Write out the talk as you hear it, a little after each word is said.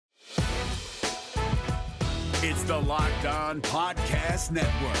It's the Locked On Podcast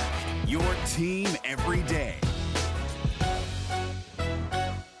Network, your team every day.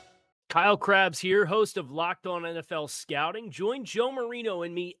 Kyle Krabs here, host of Locked On NFL Scouting. Join Joe Marino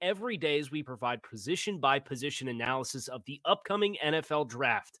and me every day as we provide position-by-position analysis of the upcoming NFL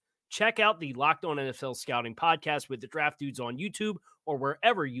Draft. Check out the Locked On NFL Scouting podcast with the Draft Dudes on YouTube or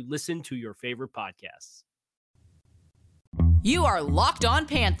wherever you listen to your favorite podcasts. You are Locked On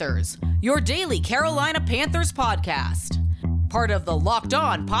Panthers, your daily Carolina Panthers podcast. Part of the Locked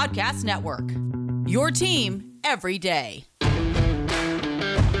On Podcast Network, your team every day.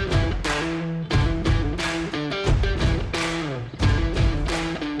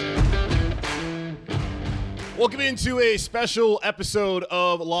 Welcome into a special episode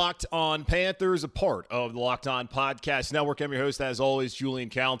of Locked On Panthers, a part of the Locked On Podcast Network. I'm your host, as always, Julian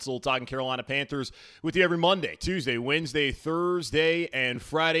Council, talking Carolina Panthers with you every Monday, Tuesday, Wednesday, Thursday, and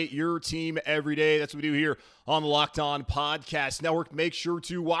Friday. Your team every day. That's what we do here on the Locked On Podcast Network. Make sure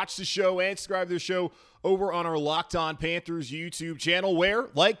to watch the show and subscribe to the show over on our Locked On Panthers YouTube channel, where,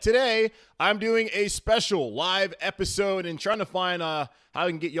 like today, I'm doing a special live episode and trying to find how I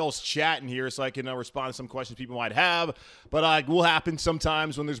can get y'all's chatting here so I can respond to some questions people might have. But it will happen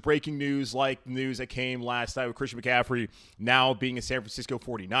sometimes when there's breaking news, like the news that came last night with Christian McCaffrey now being a San Francisco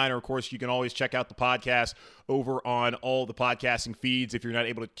 49er. Of course, you can always check out the podcast over on all the podcasting feeds if you're not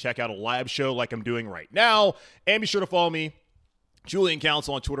able to check out a live show like I'm doing right now. And be sure to follow me, Julian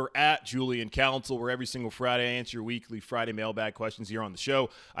Council, on Twitter at Julian Council, where every single Friday I answer your weekly Friday mailbag questions here on the show.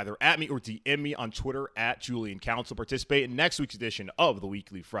 Either at me or DM me on Twitter at Julian Council. Participate in next week's edition of the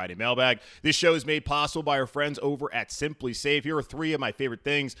weekly Friday mailbag. This show is made possible by our friends over at Simply Safe. Here are three of my favorite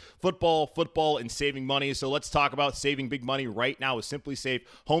things: football, and saving money. So let's talk about saving big money right now with Simply Safe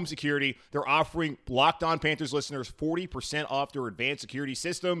Home Security. They're offering Locked On Panthers listeners 40% off their advanced security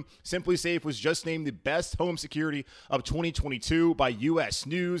system. Simply Safe was just named the best home security of 2022 by U.S.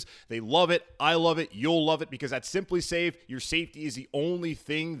 News. They love it. I love it. You'll love it, because at Simply Safe, your safety is the only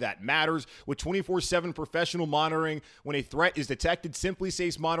thing that matters. With 24/7 professional monitoring, when a threat is detected, Simply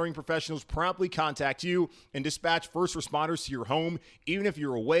Safe's monitoring professionals promptly contact you and dispatch first responders to your home, even if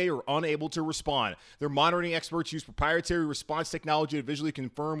you're away or unable to respond. Their monitoring experts use proprietary response technology to visually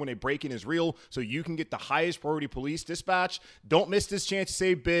confirm when a break-in is real, so you can get the highest priority police dispatch. Don't miss this chance to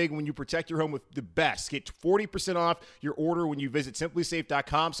save big when you protect your home with the best. Get 40% off your order when you visit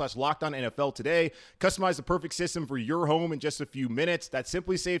simplysafe.com/LockedOnNFL today. Customize the perfect system for your home in just a few minutes. That's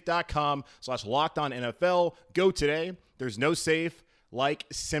simplysafe.com/LockedOnNFL. Go today. There's no safe like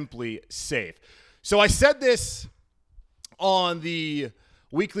Simply Safe. So I said this on the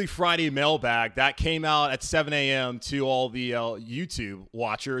weekly Friday mailbag that came out at 7 a.m. to all the YouTube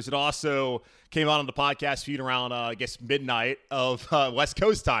watchers. It also came out on the podcast feed around, midnight of West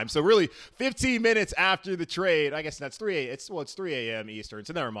Coast time. So really 15 minutes after the trade. I guess that's 3 a.m. Eastern,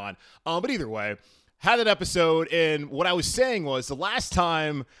 so never mind. But either way, had that episode, and what I was saying was the last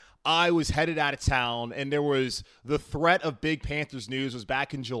time I was headed out of town and there was the threat of big Panthers news was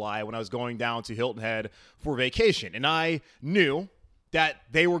back in July when I was going down to Hilton Head for vacation. And I knew that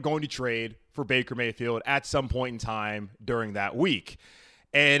they were going to trade for Baker Mayfield at some point in time during that week.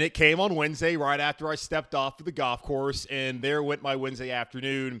 And it came on Wednesday right after I stepped off to the golf course, and there went my Wednesday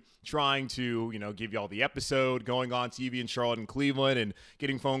afternoon trying to, give y'all the episode, going on TV in Charlotte and Cleveland and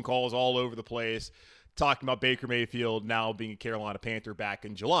getting phone calls all over the place, talking about Baker Mayfield now being a Carolina Panther back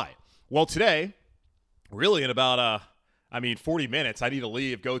in July. Well, today, really in about 40 minutes, I need to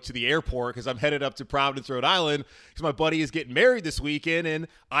leave, go to the airport because I'm headed up to Providence, Rhode Island because my buddy is getting married this weekend. And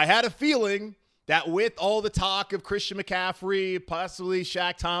I had a feeling that with all the talk of Christian McCaffrey, possibly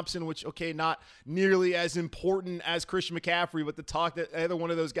Shaq Thompson, which, not nearly as important as Christian McCaffrey, but the talk that either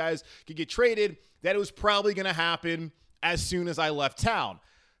one of those guys could get traded, that it was probably going to happen as soon as I left town.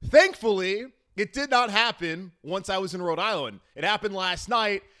 Thankfully, it did not happen once I was in Rhode Island. It happened last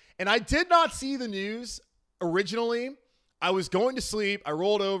night, and I did not see the news originally. I was going to sleep. I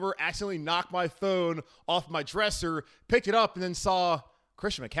rolled over, accidentally knocked my phone off my dresser, picked it up, and then saw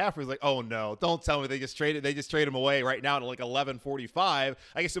Christian McCaffrey. Was like, oh no, don't tell me they just traded him away right now at like 11:45.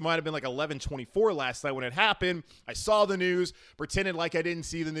 I guess it might have been like 11:24 last night when it happened. I saw the news, pretended like I didn't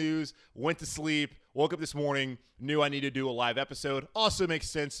see the news, went to sleep, woke up this morning, knew I needed to do a live episode. Also makes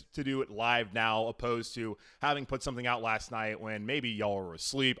sense to do it live now opposed to having put something out last night when maybe y'all were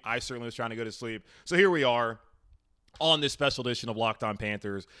asleep. I certainly was trying to go to sleep. So here we are on this special edition of Locked On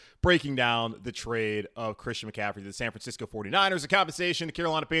Panthers, breaking down the trade of Christian McCaffrey to the San Francisco 49ers. The compensation, the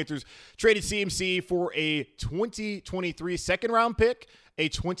Carolina Panthers traded CMC for a 2023 second-round pick, a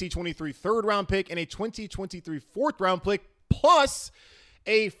 2023 third-round pick, and a 2023 fourth-round pick, plus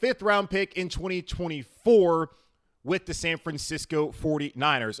a 5th-round pick in 2024 with the San Francisco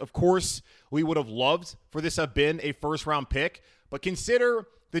 49ers. Of course, we would have loved for this to have been a first-round pick, but consider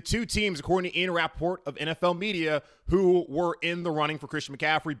the two teams, according to Ian Rappaport of NFL Media, who were in the running for Christian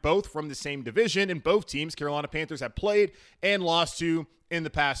McCaffrey, both from the same division, and both teams, Carolina Panthers, have played and lost to in the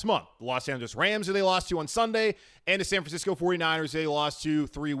past month. The Los Angeles Rams, who they lost to on Sunday, and the San Francisco 49ers, they lost to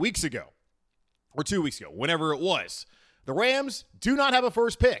 3 weeks ago, or 2 weeks ago, whenever it was. The Rams do not have a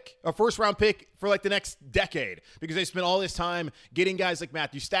first-round pick for like the next decade, because they spent all this time getting guys like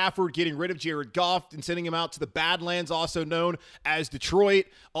Matthew Stafford, getting rid of Jared Goff, and sending him out to the Badlands, also known as Detroit,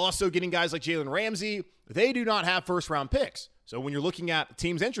 also getting guys like Jalen Ramsey. They do not have first-round picks. So when you're looking at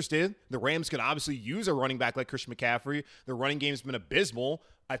teams interested, the Rams could obviously use a running back like Christian McCaffrey. Their running game's been abysmal,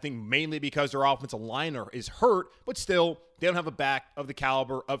 I think mainly because their offensive line is hurt, but still, they don't have a back of the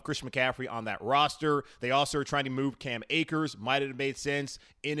caliber of Christian McCaffrey on that roster. They also are trying to move Cam Akers. Might have made sense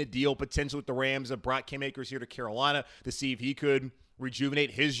in a deal potentially with the Rams that brought Cam Akers here to Carolina to see if he could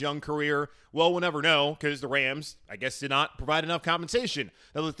rejuvenate his young career. Well, we'll never know, because the Rams, I guess, did not provide enough compensation.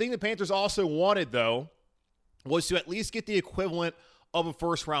 Now, the thing the Panthers also wanted, though, was to at least get the equivalent of a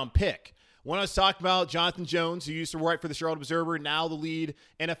first-round pick. When I was talking about Jonathan Jones, who used to write for the Charlotte Observer, now the lead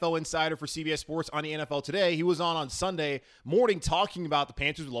NFL insider for CBS Sports on the NFL Today, he was on Sunday morning talking about the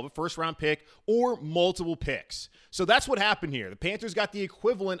Panthers would love a first-round pick or multiple picks. So that's what happened here. The Panthers got the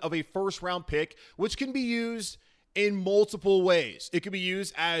equivalent of a first-round pick, which can be used in multiple ways. It could be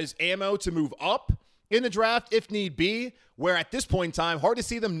used as ammo to move up in the draft if need be, where at this point in time, hard to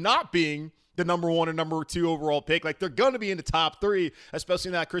see them not being the number 1 or number 2 overall pick. Like, they're going to be in the top 3,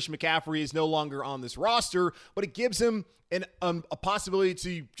 especially now that Christian McCaffrey is no longer on this roster, but it gives him a possibility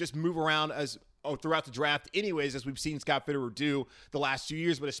to just move around throughout the draft anyways, as we've seen Scott Fitterer do the last 2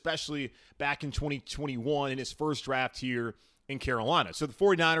 years, but especially back in 2021 in his first draft here in Carolina. So the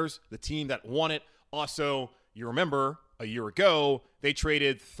 49ers, the team that won it, also, you remember, a year ago, they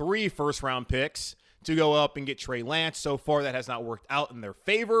traded 3 first-round picks to go up and get Trey Lance. So far, that has not worked out in their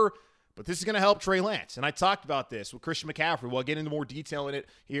favor. But this is going to help Trey Lance. And I talked about this with Christian McCaffrey. We'll get into more detail in it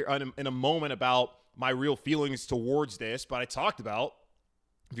here in a moment about my real feelings towards this. But I talked about,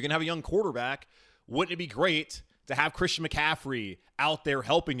 if you're going to have a young quarterback, wouldn't it be great to have Christian McCaffrey out there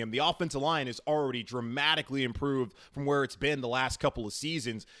helping him? The offensive line is already dramatically improved from where it's been the last couple of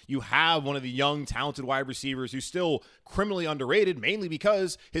seasons. You have one of the young, talented wide receivers who's still criminally underrated, mainly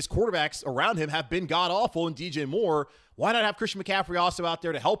because his quarterbacks around him have been god-awful, and DJ Moore. Why not have Christian McCaffrey also out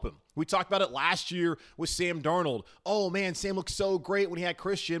there to help him? We talked about it last year with Sam Darnold. Oh, man, Sam looked so great when he had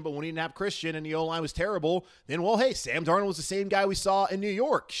Christian, but when he didn't have Christian and the O-line was terrible, then, well, hey, Sam Darnold was the same guy we saw in New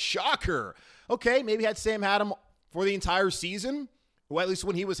York. Shocker. Okay, maybe had Sam had him for the entire season, well, at least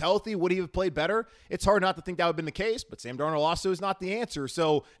when he was healthy, would he have played better? It's hard not to think that would have been the case, but Sam Darnold also is not the answer.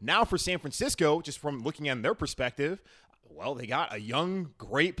 So now for San Francisco, just from looking at their perspective, well, they got a young,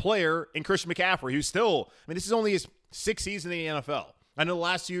 great player in Christian McCaffrey, who's still, this is only his 6th season in the NFL. I know the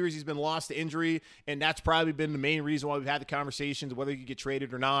last 2 years he's been lost to injury, and that's probably been the main reason why we've had the conversations of whether he could get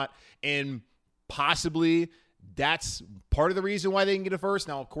traded or not, and possibly that's part of the reason why they didn't get a first.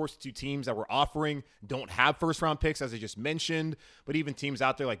 Now, of course, the 2 teams that we're offering don't have first-round picks, as I just mentioned, but even teams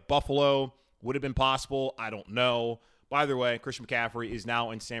out there like Buffalo would have been possible. I don't know. By the way, Christian McCaffrey is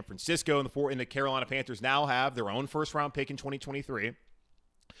now in San Francisco, and the Carolina Panthers now have their own first-round pick in 2023.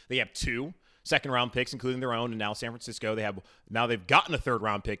 They have 2 second-round picks, including their own, and now San Francisco. They've gotten a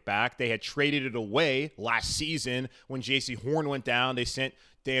third-round pick back. They had traded it away last season when J.C. Horn went down. They sent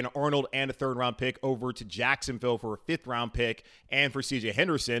Dan Arnold and a third-round pick over to Jacksonville for a 5th-round pick and for C.J.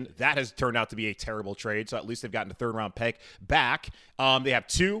 Henderson. That has turned out to be a terrible trade, so at least they've gotten a third-round pick back. They have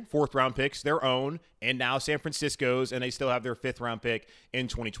 2 fourth-round picks, their own, and now San Francisco's, and they still have their 5th-round pick in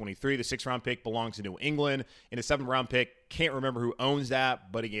 2023. The 6th-round pick belongs to New England, and the 7th-round pick, can't remember who owns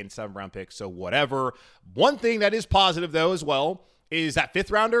that, but again, 7th-round pick, so whatever. One thing that is positive, though, as well, is that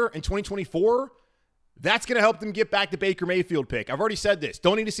 5th-rounder in 2024, that's going to help them get back the Baker Mayfield pick. I've already said this.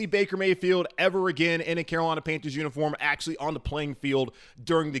 Don't need to see Baker Mayfield ever again in a Carolina Panthers uniform actually on the playing field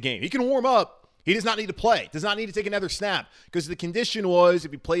during the game. He can warm up. He does not need to play. Does not need to take another snap, because the condition was if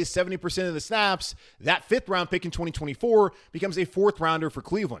he plays 70% of the snaps, that 5th-round pick in 2024 becomes a 4th-rounder for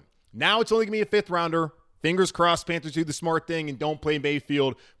Cleveland. Now it's only going to be a 5th-rounder. Fingers crossed Panthers do the smart thing and don't play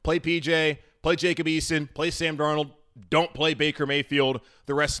Mayfield. Play PJ, play Jacob Eason, play Sam Darnold. Don't play Baker Mayfield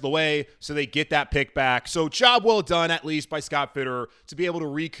the rest of the way, so they get that pick back. So job well done, at least, by Scott Fitterer to be able to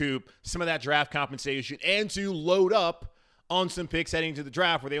recoup some of that draft compensation and to load up on some picks heading to the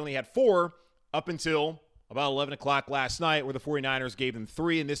draft, where they only had 4 up until about 11 o'clock last night, where the 49ers gave them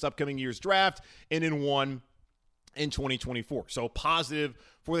 3 in this upcoming year's draft and then 1 in 2024. So positive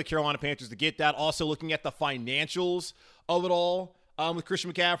for the Carolina Panthers to get that. Also looking at the financials of it all with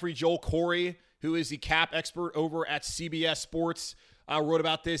Christian McCaffrey, Joel Corey, who is the cap expert over at CBS Sports, wrote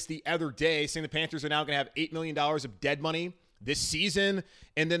about this the other day, saying the Panthers are now going to have $8 million of dead money this season,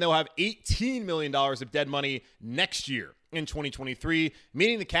 and then they'll have $18 million of dead money next year in 2023,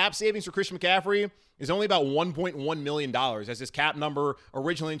 meaning the cap savings for Christian McCaffrey is only about $1.1 million, as his cap number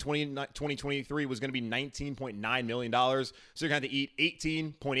originally in 2023 was going to be $19.9 million. So you're going to have to eat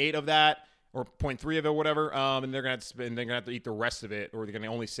 18.8 of that, or 0.3 of it, whatever, and they're going to have to eat the rest of it, or they're going to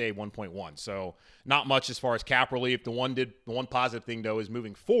only save 1.1. So not much as far as cap relief. The one positive thing, though, is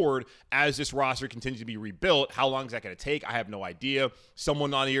moving forward as this roster continues to be rebuilt. How long is that going to take? I have no idea.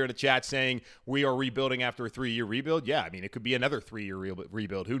 Someone on here in the chat saying we are rebuilding after a 3-year rebuild. Yeah, I mean, it could be another 3-year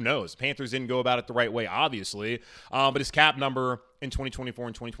rebuild. Who knows? Panthers didn't go about it the right way, obviously, but his cap number in 2024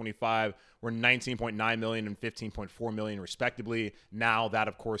 and 2025 were $19.9 million and $15.4 million, respectively. Now that,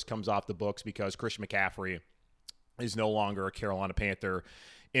 of course, comes off the books because Christian McCaffrey is no longer a Carolina Panther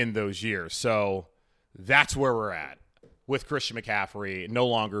in those years. So that's where we're at with Christian McCaffrey no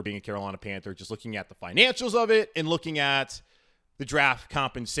longer being a Carolina Panther, just looking at the financials of it and looking at the draft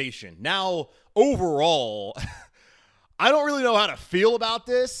compensation. Now, overall, I don't really know how to feel about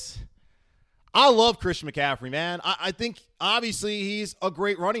this. I love Christian McCaffrey, man. I think, obviously, he's a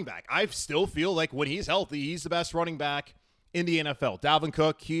great running back. I still feel like when he's healthy, he's the best running back in the NFL. Dalvin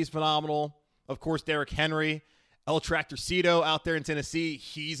Cook, he's phenomenal. Of course, Derrick Henry. El Tractorcito out there in Tennessee,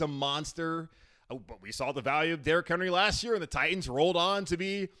 he's a monster. But we saw the value of Derrick Henry last year, and the Titans rolled on to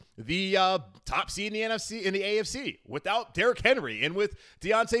be the top seed in the AFC without Derrick Henry and with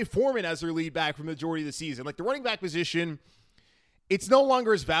Deontay Foreman as their lead back for the majority of the season. Like, the running back position, it's no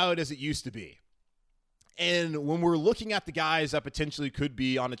longer as valued as it used to be. And when we're looking at the guys that potentially could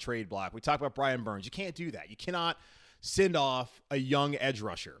be on a trade block, we talk about Brian Burns. You can't do that. You cannot send off a young edge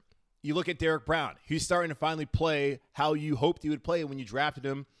rusher. You look at Derek Brown. He's starting to finally play how you hoped he would play when you drafted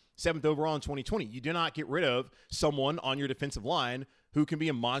him 7th overall in 2020. You do not get rid of someone on your defensive line who can be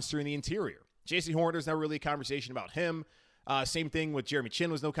a monster in the interior. J.C. Horn, there's not really a conversation about him. Same thing with Jeremy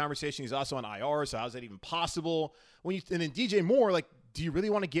Chin was no conversation. He's also on IR, so how's that even possible? And then DJ Moore, like, do you really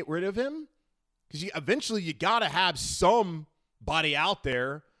want to get rid of him? Because eventually you got to have somebody out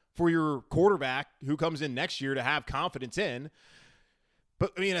there for your quarterback who comes in next year to have confidence in.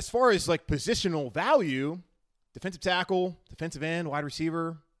 But, I mean, as far as, like, positional value, defensive tackle, defensive end, wide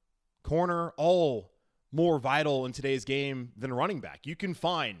receiver, corner, all more vital in today's game than a running back. You can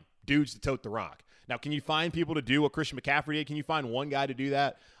find dudes to tote the rock. Now, can you find people to do what Christian McCaffrey did? Can you find one guy to do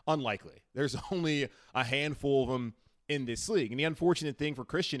that? Unlikely. There's only a handful of them in this league. And the unfortunate thing for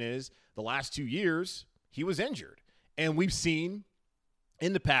Christian is the last 2 years, he was injured. And we've seen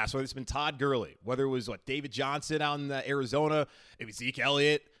in the past, whether it's been Todd Gurley, whether it was David Johnson out in Arizona, maybe Zeke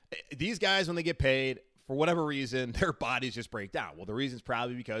Elliott, these guys, when they get paid, for whatever reason, their bodies just break down. Well, the reason is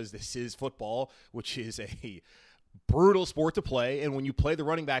probably because this is football, which is a brutal sport to play. And when you play the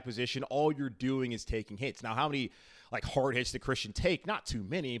running back position, all you're doing is taking hits. Now, how many hard hits did Christian take? Not too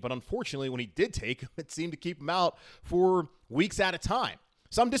many, but unfortunately, when he did take, it seemed to keep him out for weeks at a time.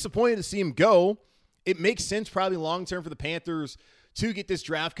 So I'm disappointed to see him go. It makes sense probably long-term for the Panthers to get this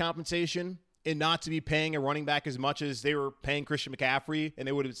draft compensation and not to be paying a running back as much as they were paying Christian McCaffrey, and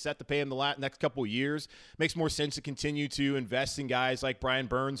they would have set to pay him the next couple of years. Makes more sense to continue to invest in guys like Brian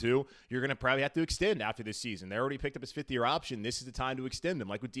Burns, who you're going to probably have to extend after this season. They already picked up his 5th-year option. This is the time to extend him,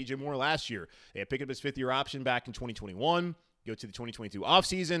 like with DJ Moore last year. They had picked up his 5th-year option back in 2021. Go to the 2022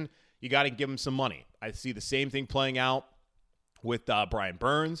 offseason, you got to give him some money. I see the same thing playing out with Brian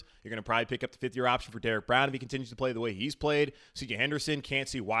Burns. You're going to probably pick up the 5th-year option for Derek Brown if he continues to play the way he's played. C.J. Henderson, can't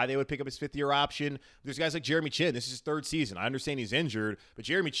see why they would pick up his 5th-year option. There's guys like Jeremy Chin. This is his 3rd season. I understand he's injured, but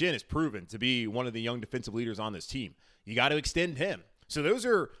Jeremy Chin has proven to be one of the young defensive leaders on this team. You got to extend him. So those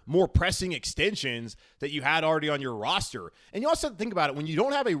are more pressing extensions that you had already on your roster. And you also have to think about it when you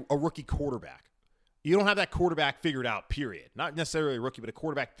don't have a rookie quarterback. You don't have that quarterback figured out, period. Not necessarily a rookie, but a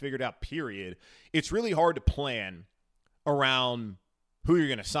quarterback figured out, period. It's really hard to plan around who you're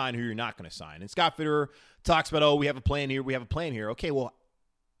going to sign, who you're not going to sign. And Scott Fitterer talks about, we have a plan here, we have a plan here. Okay, well,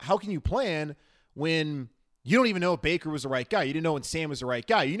 how can you plan when you don't even know if Baker was the right guy? You didn't know when Sam was the right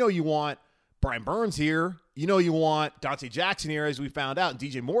guy. You know you want Brian Burns here. You know you want Dante Jackson here, as we found out, and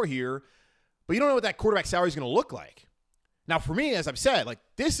DJ Moore here. But you don't know what that quarterback salary is going to look like. Now, for me, as I've said,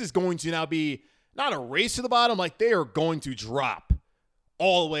 this is going to now be not a race to the bottom. They are going to drop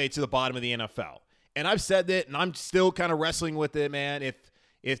all the way to the bottom of the NFL. And I've said that, and I'm still kind of wrestling with it, man.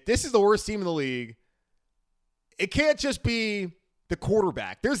 If this is the worst team in the league, it can't just be the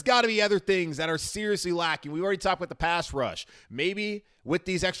quarterback. There's got to be other things that are seriously lacking. We already talked about the pass rush. Maybe with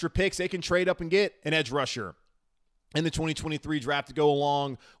these extra picks, they can trade up and get an edge rusher in the 2023 draft to go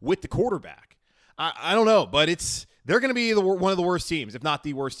along with the quarterback. I don't know, but they're going to be one of the worst teams, if not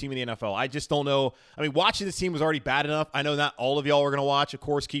the worst team in the NFL. I just don't know. I mean, watching this team was already bad enough. I know not all of y'all are going to watch. Of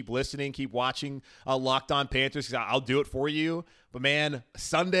course, keep listening, keep watching Locked On Panthers because I'll do it for you. But, man,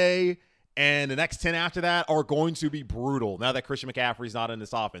 Sunday and the next 10 after that are going to be brutal now that Christian McCaffrey's not in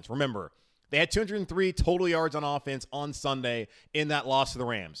this offense. Remember, they had 203 total yards on offense on Sunday in that loss to the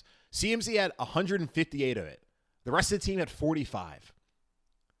Rams. CMC had 158 of it. The rest of the team had 45.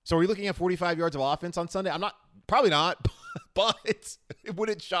 So are we looking at 45 yards of offense on Sunday? Probably not, but would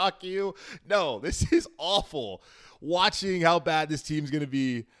it shock you? No, this is awful. Watching how bad this team's going to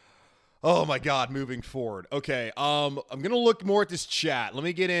be. Oh my God, moving forward. Okay, I'm going to look more at this chat. Let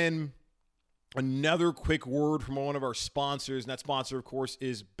me get in another quick word from one of our sponsors, and that sponsor, of course,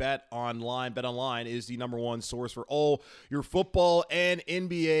 is Bet Online. Bet Online is the number one source for all your football and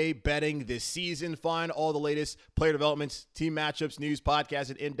NBA betting this season. Find all the latest player developments, team matchups, news, podcasts,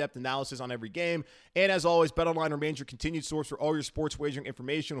 and in-depth analysis on every game. And as always, Bet Online remains your continued source for all your sports wagering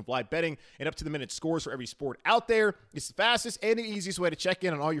information with live betting and up-to-the-minute scores for every sport out there. It's the fastest and the easiest way to check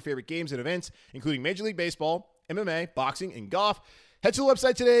in on all your favorite games and events, including Major League Baseball, MMA, boxing, and golf. Head to the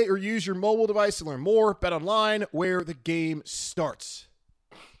website today or use your mobile device to learn more. Bet Online, where the game starts.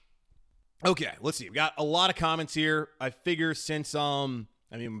 Okay, let's see. We got a lot of comments here. I figure since I'm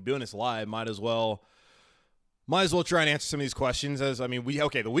doing this live, might as well try and answer some of these questions.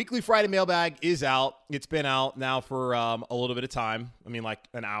 The weekly Friday mailbag is out. It's been out now for a little bit of time. Like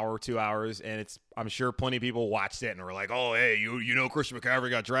an hour or 2 hours, and I'm sure plenty of people watched it and were like, "Oh, hey, you know Christian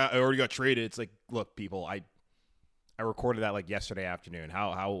McCaffrey already got traded." It's like, look, people, I recorded that like yesterday afternoon.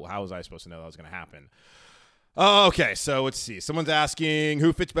 How was I supposed to know that was going to happen? Okay, so let's see. Someone's asking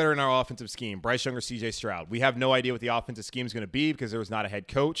who fits better in our offensive scheme, Bryce Young or CJ Stroud. We have no idea what the offensive scheme is going to be because there was not a head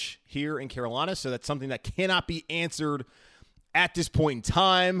coach here in Carolina, so that's something that cannot be answered at this point in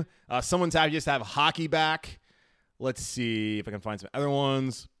time. Someone's just have hockey back. Let's see if I can find some other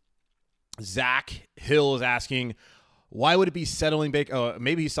ones. Zach Hill is asking, why would it be settling Baker? Oh,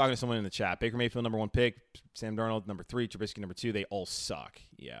 maybe he's talking to someone in the chat. Baker Mayfield, number 1 pick. Sam Darnold, number 3. Trubisky, number 2. They all suck.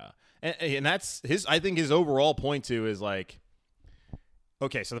 Yeah. And that's I think his overall point, too, is like,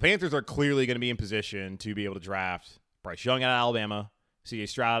 okay, so the Panthers are clearly going to be in position to be able to draft Bryce Young out of Alabama, C.J.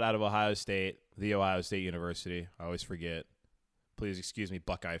 Stroud out of Ohio State, the Ohio State University. I always forget. Please excuse me,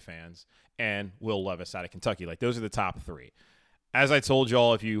 Buckeye fans. And Will Levis out of Kentucky. Like, those are the top 3. As I told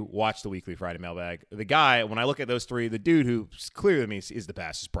y'all, if you watch the weekly Friday mailbag, the guy, when I look at those 3, the dude who clearly to me is the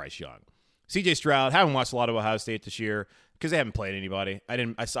best is Bryce Young. CJ Stroud, haven't watched a lot of Ohio State this year because they haven't played anybody.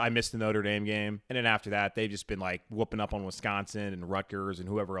 I missed the Notre Dame game. And then after that, they've just been like whooping up on Wisconsin and Rutgers and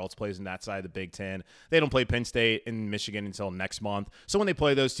whoever else plays in that side of the Big Ten. They don't play Penn State and Michigan until next month. So when they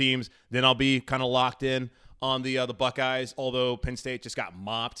play those teams, then I'll be kind of locked in on the Buckeyes, although Penn State just got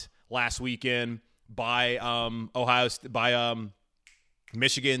mopped last weekend by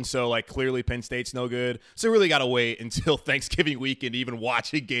Michigan, so like clearly Penn State's no good. So really got to wait until Thanksgiving weekend to even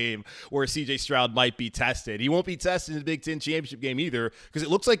watch a game where CJ Stroud might be tested. He won't be tested in the Big Ten championship game either because it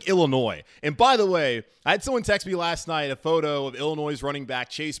looks like Illinois. And by the way, I had someone text me last night a photo of Illinois' running back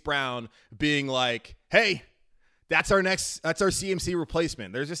Chase Brown being like, "Hey, that's our CMC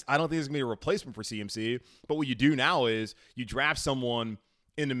replacement." I don't think there's gonna be a replacement for CMC. But what you do now is you draft someone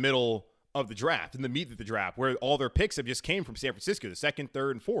in the middle of the draft, in the meat of the draft, where all their picks have just came from San Francisco, the 2nd,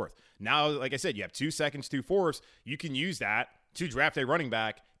 3rd, and 4th. Now, like I said, you have 2 seconds, 2 fourths. You can use that to draft a running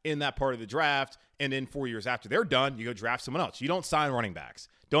back in that part of the draft, and then 4 years after they're done, you go draft someone else. You don't sign running backs.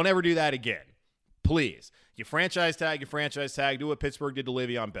 Don't ever do that again. Please. You franchise tag. Do what Pittsburgh did to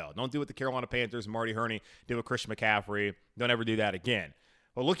Le'Veon Bell. Don't do what the Carolina Panthers and Marty Hurney did with Christian McCaffrey. Don't ever do that again.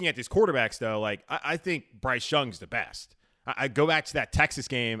 But looking at these quarterbacks, though, like I think Bryce Young's the best. I go back to that Texas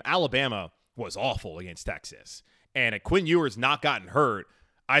game. Alabama was awful against Texas. And if Quinn Ewers not gotten hurt,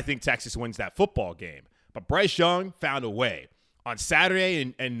 I think Texas wins that football game. But Bryce Young found a way. On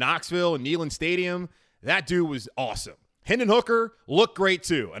Saturday in Knoxville and Neyland Stadium, that dude was awesome. Hendon Hooker looked great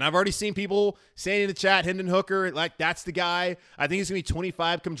too. And I've already seen people saying in the chat, Hendon Hooker, like that's the guy. I think he's going to be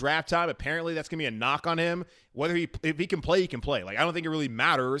 25 come draft time. Apparently that's going to be a knock on him. If he can play, he can play. Like I don't think it really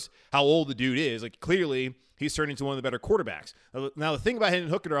matters how old the dude is. Like clearly he's turned into one of the better quarterbacks. Now the thing about Hendon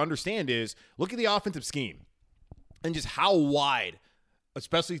Hooker to understand is look at the offensive scheme and just how wide,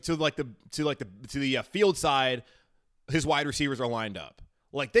 especially to the field side, his wide receivers are lined up.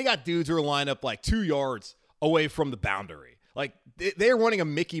 Like they got dudes who are lined up like 2 yards away from the boundary. Like, they're running a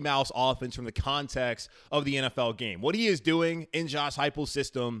Mickey Mouse offense from the context of the NFL game. What he is doing in Josh Heupel's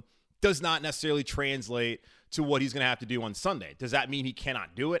system does not necessarily translate to what he's going to have to do on Sunday. Does that mean he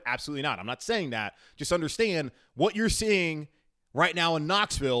cannot do it? Absolutely not. I'm not saying that. Just understand what you're seeing right now in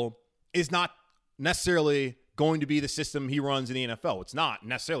Knoxville is not necessarily going to be the system he runs in the NFL. It's not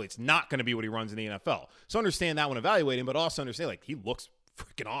necessarily. It's not going to be what he runs in the NFL. So understand that when evaluating, but also understand, like, he looks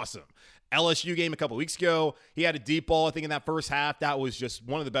freaking awesome. LSU game a couple weeks ago, he had a deep ball, I think, in that first half. That was just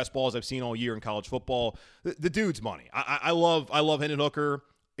one of the best balls I've seen all year in college football. The dude's money. I love Hendon Hooker.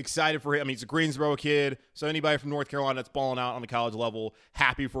 Excited for him. I mean, he's a Greensboro kid, so anybody from North Carolina that's balling out on the college level,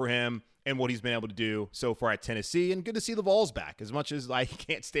 happy for him and what he's been able to do so far at Tennessee. And good to see the Vols back, as much as I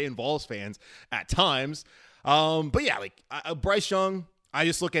can't stand Vols fans at times. But yeah, like Bryce Young, I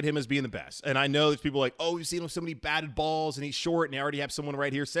just look at him as being the best. And I know there's people like, oh, we've seen him so many batted balls and he's short, and I already have someone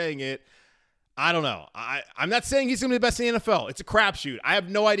right here saying it. I don't know. I'm not saying he's going to be the best in the NFL. It's a crapshoot. I have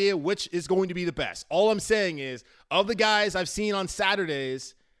no idea which is going to be the best. All I'm saying is, of the guys I've seen on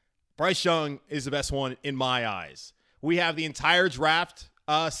Saturdays, Bryce Young is the best one in my eyes. We have the entire draft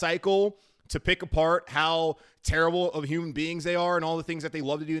cycle to pick apart how terrible of human beings they are and all the things that they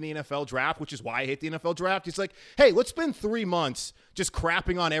love to do in the NFL draft, which is why I hate the NFL draft. It's like, hey, let's spend 3 months just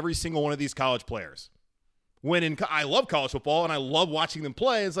crapping on every single one of these college players. I love college football and I love watching them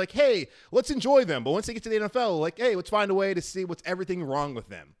play. It's like, hey, let's enjoy them. But once they get to the NFL, like, hey, let's find a way to see what's everything wrong with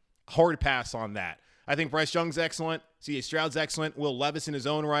them. Hard pass on that. I think Bryce Young's excellent. C.J. Stroud's excellent. Will Levis in his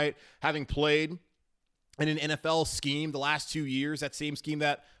own right, having played in an NFL scheme the last 2 years, that same scheme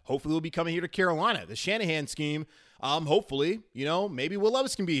that hopefully will be coming here to Carolina. The Shanahan scheme, hopefully, maybe Will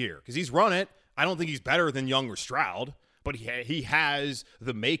Levis can be here because he's run it. I don't think he's better than Young or Stroud, but he has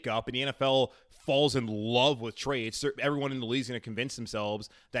the makeup, and the NFL falls in love with traits. Everyone in the league is going to convince themselves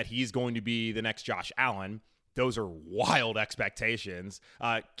that he's going to be the next Josh Allen. Those are wild expectations.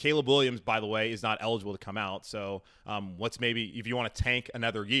 Caleb Williams, by the way, is not eligible to come out. So let's maybe, if you want to tank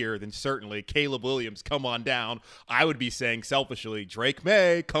another year, then certainly Caleb Williams, come on down. I would be saying selfishly, Drake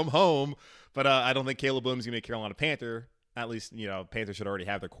May, come home. But I don't think Caleb Williams is going to be a Carolina Panther. At least, Panthers should already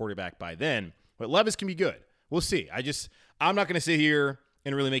have their quarterback by then. But Levis can be good. We'll see. I'm not going to sit here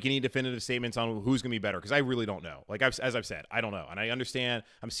and really make any definitive statements on who's going to be better, because I really don't know. Like, as I've said, I don't know. And I understand.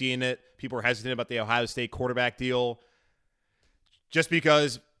 I'm seeing it. People are hesitant about the Ohio State quarterback deal just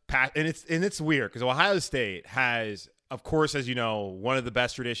because and it's weird because Ohio State has, of course, as you know, one of the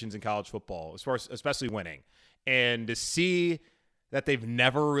best traditions in college football, as far as especially winning. And to see that they've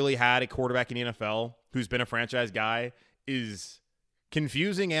never really had a quarterback in the NFL who's been a franchise guy is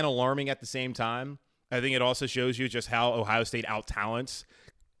confusing and alarming at the same time. I think it also shows you just how Ohio State out-talents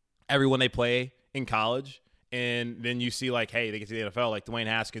everyone they play in college. And then you see, like, hey, they get to the NFL, like Dwayne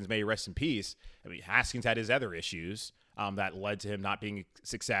Haskins, may rest in peace. I mean, Haskins had his other issues that led to him not being a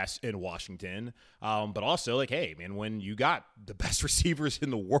success in Washington. But also, like, hey, man, when you got the best receivers in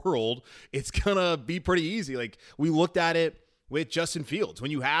the world, it's going to be pretty easy. Like, we looked at it with Justin Fields. When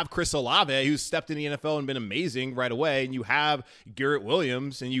you have Chris Olave, who's stepped in the NFL and been amazing right away, and you have Garrett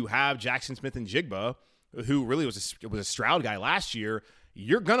Williams, and you have Jackson Smith and Jigba, who really was a Stroud guy last year,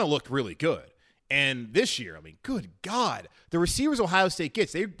 you're going to look really good. And this year, I mean, good God, the receivers Ohio State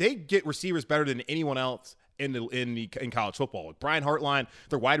gets, they get receivers better than anyone else in college football. With Brian Hartline,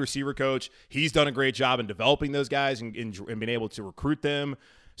 their wide receiver coach, he's done a great job in developing those guys and being able to recruit them.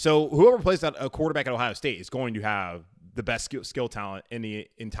 So whoever plays a quarterback at Ohio State is going to have the best skill talent in the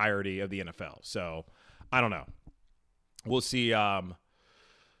entirety of the NFL. So I don't know. We'll see.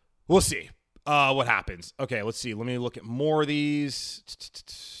 We'll see what happens. Okay, let's see. Let me look at more of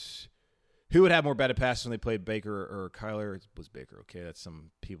these. Who would have more better passes when they played Baker or Kyler? It was Baker. Okay, that's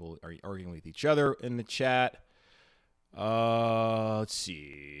some people are arguing with each other in the chat. Let's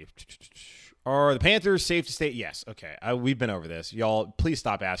see. Are the Panthers safe to stay? Yes. Okay. We've been over this. Y'all, please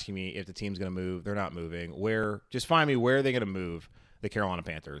stop asking me if the team's going to move. They're not moving. Just find me where are they going to move the Carolina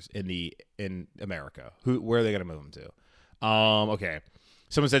Panthers in America? Where are they going to move them to? Okay.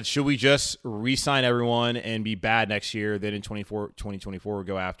 Someone said, should we just re-sign everyone and be bad next year? Then in 2024,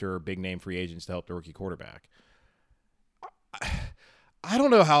 go after big name free agents to help the rookie quarterback. I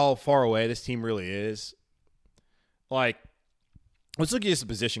don't know how far away this team really is. Like, let's look at the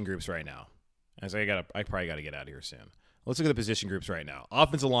position groups right now. As I probably got to get out of here soon. Let's look at the position groups right now.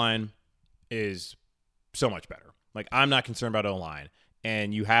 Offensive line is so much better. Like, I'm not concerned about O-line.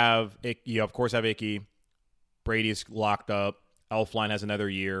 And you of course have Icky. Brady's locked up. Elflein has another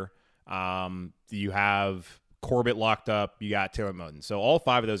year. You have Corbett locked up. You got Taylor Moton. So all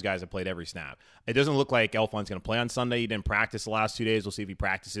 5 of those guys have played every snap. It doesn't look like Elflein's going to play on Sunday. He didn't practice the last 2 days. We'll see if he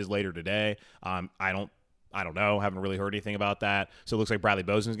practices later today. I don't I don't know. Haven't really heard anything about that. So it looks like Bradley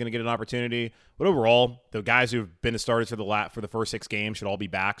Bozeman's going to get an opportunity. But overall, the guys who've been the starters for the first 6 games should all be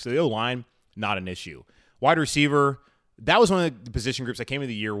back. So the O-line, not an issue. Wide receiver, that was one of the position groups I came into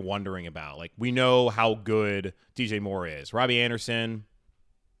the year wondering about. Like, we know how good DJ Moore is. Robbie Anderson,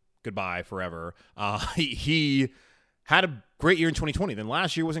 goodbye forever. He had a great year in 2020. Then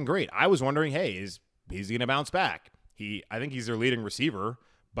last year wasn't great. I was wondering, hey, is he going to bounce back? I think he's their leading receiver,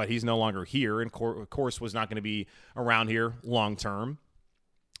 but he's no longer here, and of course was not going to be around here long term.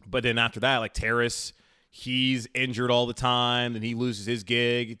 But then after that, like Terrace, he's injured all the time, and he loses his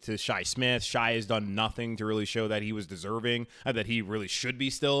gig to Shi Smith. Shi has done nothing to really show that he was deserving, that he really should be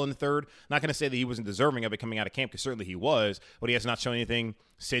still in the third. Not going to say that he wasn't deserving of it coming out of camp, because certainly he was, but he has not shown anything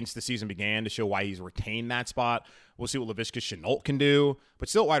since the season began to show why he's retained that spot. We'll see what Laviska Shenault can do, but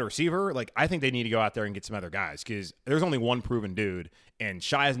still wide receiver, like I think they need to go out there and get some other guys, because there's only one proven dude, and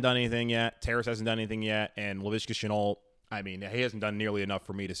Shi hasn't done anything yet, Terrace hasn't done anything yet, and Laviska Shenault, I mean, he hasn't done nearly enough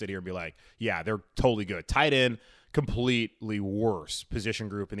for me to sit here and be like, yeah, they're totally good. Tight end, completely worst position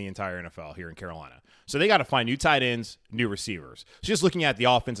group in the entire NFL here in Carolina. So they got to find new tight ends, new receivers. So just looking at the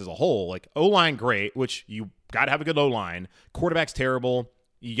offense as a whole, like O-line, great, which you got to have a good O-line. Quarterback's terrible.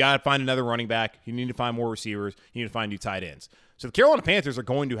 You got to find another running back. You need to find more receivers. You need to find new tight ends. So the Carolina Panthers are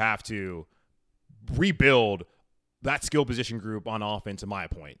going to have to rebuild that skill position group on offense, in my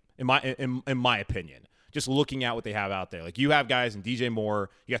opinion. Just looking at what they have out there. Like, you have guys in DJ Moore,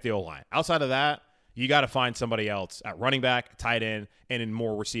 you got the O-line. Outside of that, you got to find somebody else at running back, tight end, and in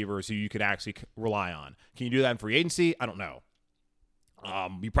more receivers who you could actually rely on. Can you do that in free agency? I don't know.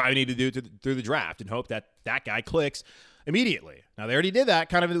 You probably need to do it through the draft and hope that that guy clicks immediately. Now, they already did that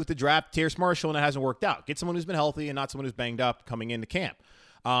kind of with the draft, Terrace Marshall, and it hasn't worked out. Get someone who's been healthy and not someone who's banged up coming into camp.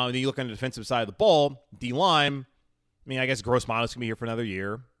 Then you look on the defensive side of the ball, D-line. I mean, I guess Gross-Matos can be here for another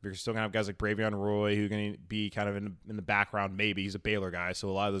year. You're still going to have guys like Bravion Roy who are going to be kind of in the background maybe. He's a Baylor guy, so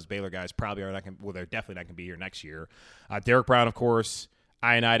a lot of those Baylor guys probably are not going to – well, they're definitely not going to be here next year. Derek Brown, of course.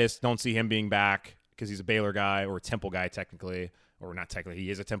 Ioannidis, don't see him being back because he's a Baylor guy or a Temple guy technically. Or not technically,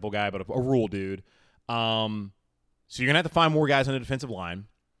 he is a Temple guy, but a Rule dude. So you're going to have to find more guys on the defensive line.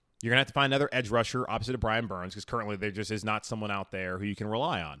 You're going to have to find another edge rusher opposite of Brian Burns, because currently there just is not someone out there who you can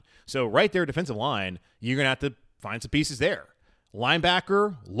rely on. So right there, defensive line, you're going to have to find some pieces there.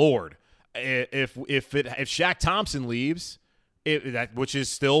 Linebacker, Lord. If Shaq Thompson leaves, which is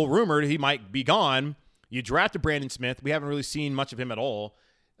still rumored, he might be gone. You drafted Brandon Smith. We haven't really seen much of him at all.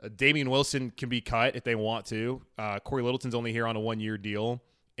 Damian Wilson can be cut if they want to. Corey Littleton's only here on a 1-year deal,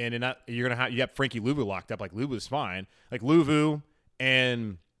 and you have Frankie Louvu locked up. Like, Louvu's fine. Like, Louvu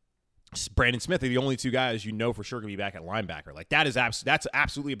and Brandon Smith are the only 2 guys you know for sure going to be back at linebacker. Like, that's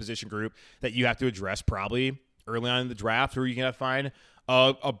absolutely a position group that you have to address probably early on in the draft, or you can find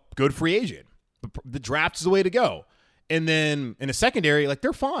a good free agent. The draft is the way to go. And then in the secondary, like,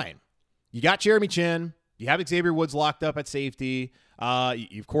 they're fine. You got Jeremy Chin. You have Xavier Woods locked up at safety.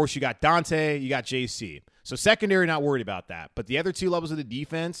 Of course, you got Dante. You got JC. So secondary, not worried about that. But the other 2 levels of the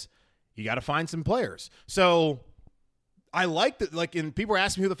defense, you got to find some players. So I like that. Like, and people are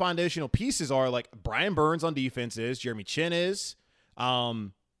asking me who the foundational pieces are. Like, Brian Burns on defense is. Jeremy Chin is.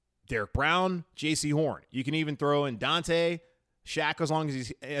 Derek Brown, JC Horn. You can even throw in Dante, Shaq, as long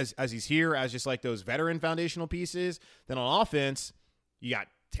as he's here, as just like those veteran foundational pieces. Then on offense, you got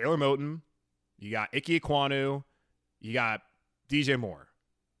Taylor Moton. You got Ike Ekwonu. You got DJ Moore.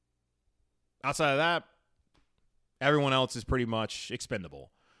 Outside of that, everyone else is pretty much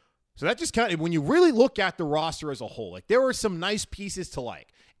expendable. So that just kind of, when you really look at the roster as a whole, like, there were some nice pieces to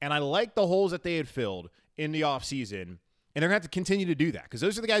like. And I like the holes that they had filled in the offseason. And they're going to have to continue to do that, because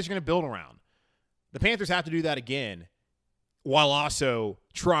those are the guys you're going to build around. The Panthers have to do that again, while also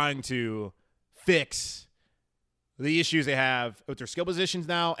trying to fix the issues they have with their skill positions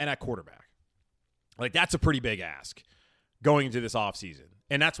now and at quarterback. Like, that's a pretty big ask going into this offseason.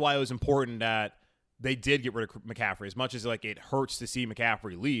 And that's why it was important that they did get rid of McCaffrey. As much as, like, it hurts to see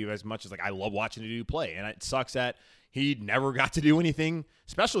McCaffrey leave, as much as, like, I love watching the dude play. And it sucks that he never got to do anything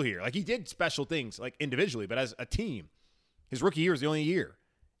special here. Like, he did special things, like, individually, but as a team. His rookie year was the only year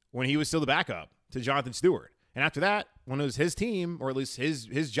when he was still the backup to Jonathan Stewart. And after that, when it was his team, or at least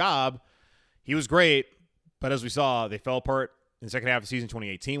his job, he was great. But as we saw, they fell apart in the second half of the season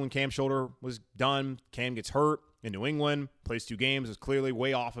 2018 when Cam's shoulder was done. Cam gets hurt in New England, plays 2 games, is clearly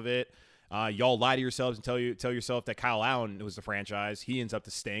way off of it. Y'all lie to yourselves and tell yourself that Kyle Allen was the franchise. He ends up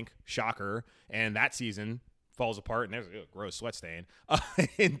to stink. Shocker. And that season falls apart, and there's a gross sweat stain.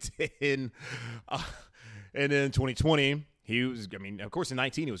 And then 2020, he was, I mean, of course in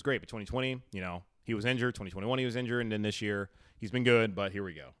 19 he was great, but 2020, he was injured. 2021 he was injured, and then this year he's been good, but here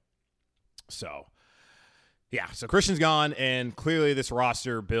we go. So Yeah, so Christian's gone, and clearly this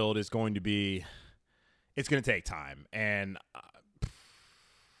roster build is going to be – it's going to take time. And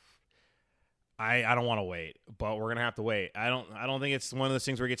I don't want to wait, but we're going to have to wait. I don't think it's one of those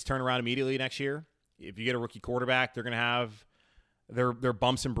things where it gets turned around immediately next year. If you get a rookie quarterback, they're going to have their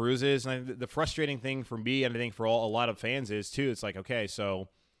bumps and bruises. And the frustrating thing for me, and I think for a lot of fans is too, it's like, okay, so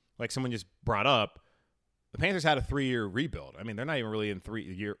like someone just brought up, the Panthers had a 3-year rebuild. I mean, they're not even really in 3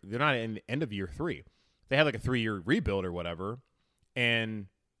 year. They're not in the end of year 3. They had like a 3-year rebuild or whatever, and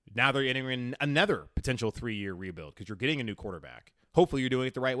now they're entering another potential 3-year rebuild because you're getting a new quarterback. Hopefully, you're doing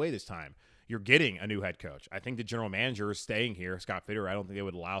it the right way this time. You're getting a new head coach. I think the general manager is staying here, Scott Fitterer. I don't think they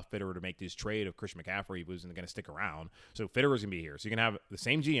would allow Fitterer to make this trade of Christian McCaffrey, who's going to stick around. So Fitterer is going to be here. So you can have the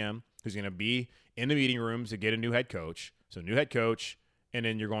same GM who's going to be in the meeting rooms to get a new head coach. So new head coach, and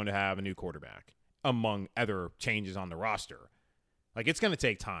then you're going to have a new quarterback, among other changes on the roster. Like, it's going to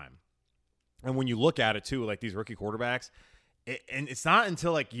take time. And when you look at it, too, like these rookie quarterbacks, and it's not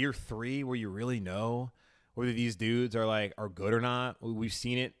until like year 3 where you really know whether these dudes are good or not. We've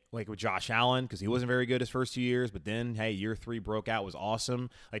seen it like with Josh Allen because he wasn't very good his first 2 years, but then, hey, year 3 broke out, was awesome.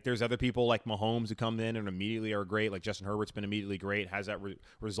 Like there's other people like Mahomes who come in and immediately are great. Like Justin Herbert's been immediately great. Has that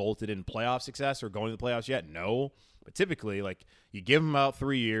resulted in playoff success or going to the playoffs yet? No. But typically, like you give them about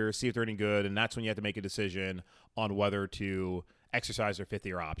 3 years, see if they're any good, and that's when you have to make a decision on whether to exercise their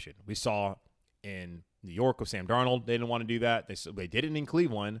 5th-year option. We saw in New York with Sam Darnold, they didn't want to do that. They did it in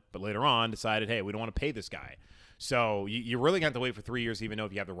Cleveland, but later on decided, hey, we don't want to pay this guy. So you really have to wait for 3 years to even know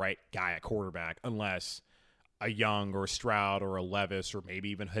if you have the right guy at quarterback, unless a Young or a Stroud or a Levis or maybe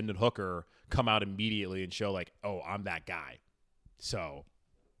even Hendon Hooker come out immediately and show like, oh, I'm that guy. So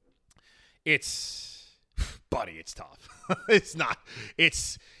it's tough. It's not.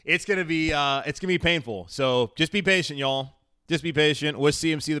 It's gonna be painful. So just be patient, y'all. Just be patient. Wish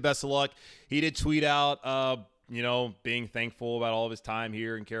CMC the best of luck. He did tweet out, being thankful about all of his time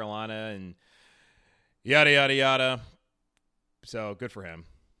here in Carolina and yada, yada, yada. So good for him.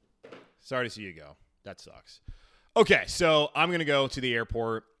 Sorry to see you go. That sucks. Okay, so I'm going to go to the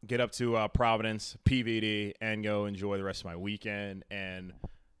airport, get up to Providence, PVD, and go enjoy the rest of my weekend. And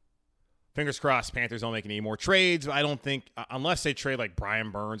fingers crossed, Panthers don't make any more trades. I don't think, unless they trade like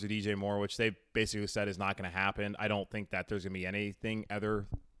Brian Burns or DJ Moore, which they basically said is not going to happen, I don't think that there's going to be anything other,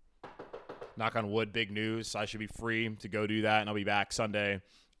 knock on wood, big news. So I should be free to go do that, and I'll be back Sunday,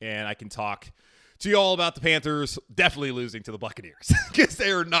 and I can talk to you all about the Panthers definitely losing to the Buccaneers because they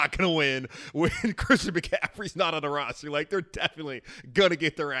are not going to win when Christian McCaffrey's not on the roster. Like, they're definitely going to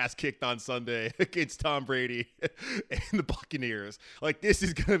get their ass kicked on Sunday against Tom Brady and the Buccaneers. Like, this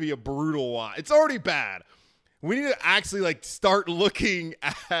is going to be a brutal watch. It's already bad. We need to actually like start looking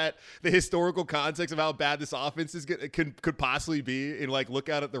at the historical context of how bad this offense is could possibly be, and like look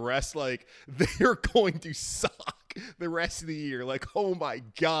out at the rest. Like, they're going to suck the rest of the year. Like, oh my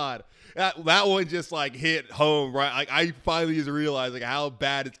God, that one just like hit home, right? Like, I finally just realized like how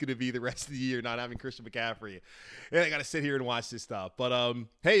bad it's going to be the rest of the year not having Christian McCaffrey. And I got to sit here and watch this stuff. But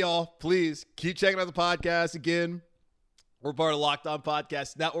hey y'all, please keep checking out the podcast. Again, we're part of Locked On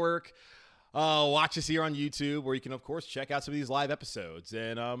Podcast Network. Watch us here on YouTube, where you can, of course, check out some of these live episodes.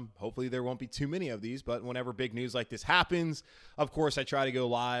 And hopefully there won't be too many of these, but whenever big news like this happens, of course, I try to go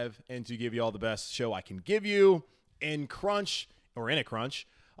live and to give you all the best show I can give you in a crunch.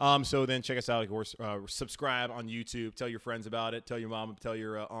 So then check us out, of course, subscribe on YouTube, tell your friends about it, tell your mom, tell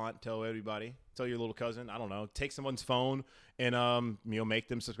your aunt, tell everybody, tell your little cousin, I don't know, take someone's phone and, make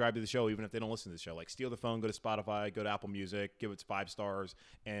them subscribe to the show, even if they don't listen to the show. Like, steal the phone, go to Spotify, go to Apple Music, give it 5 stars,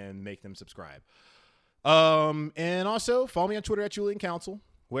 and make them subscribe. And also follow me on Twitter at Julian Council,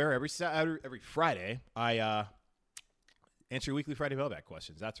 where every Friday I answer your weekly Friday mailbag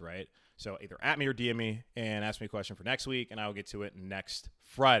questions. That's right. So either at me or DM me and ask me a question for next week, and I will get to it next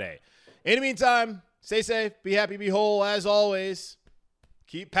Friday. In the meantime, stay safe, be happy, be whole. As always,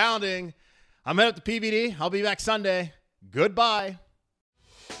 keep pounding. I'm headed up to PVD. I'll be back Sunday. Goodbye.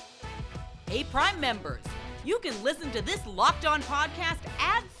 Hey, Prime members, you can listen to this Locked On podcast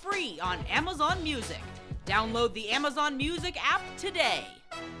ad-free on Amazon Music. Download the Amazon Music app today.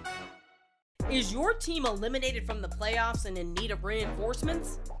 Is your team eliminated from the playoffs and in need of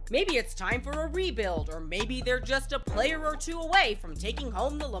reinforcements? Maybe it's time for a rebuild, or maybe they're just a player or two away from taking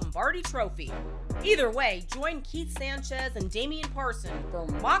home the Lombardi Trophy. Either way, join Keith Sanchez and Damian Parson for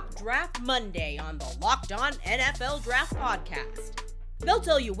Mock Draft Monday on the Locked On NFL Draft Podcast. They'll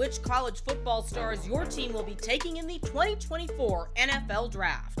tell you which college football stars your team will be taking in the 2024 NFL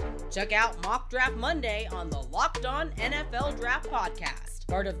Draft. Check out Mock Draft Monday on the Locked On NFL Draft Podcast,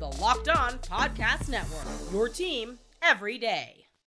 part of the Locked On Podcast Network. Your team every day.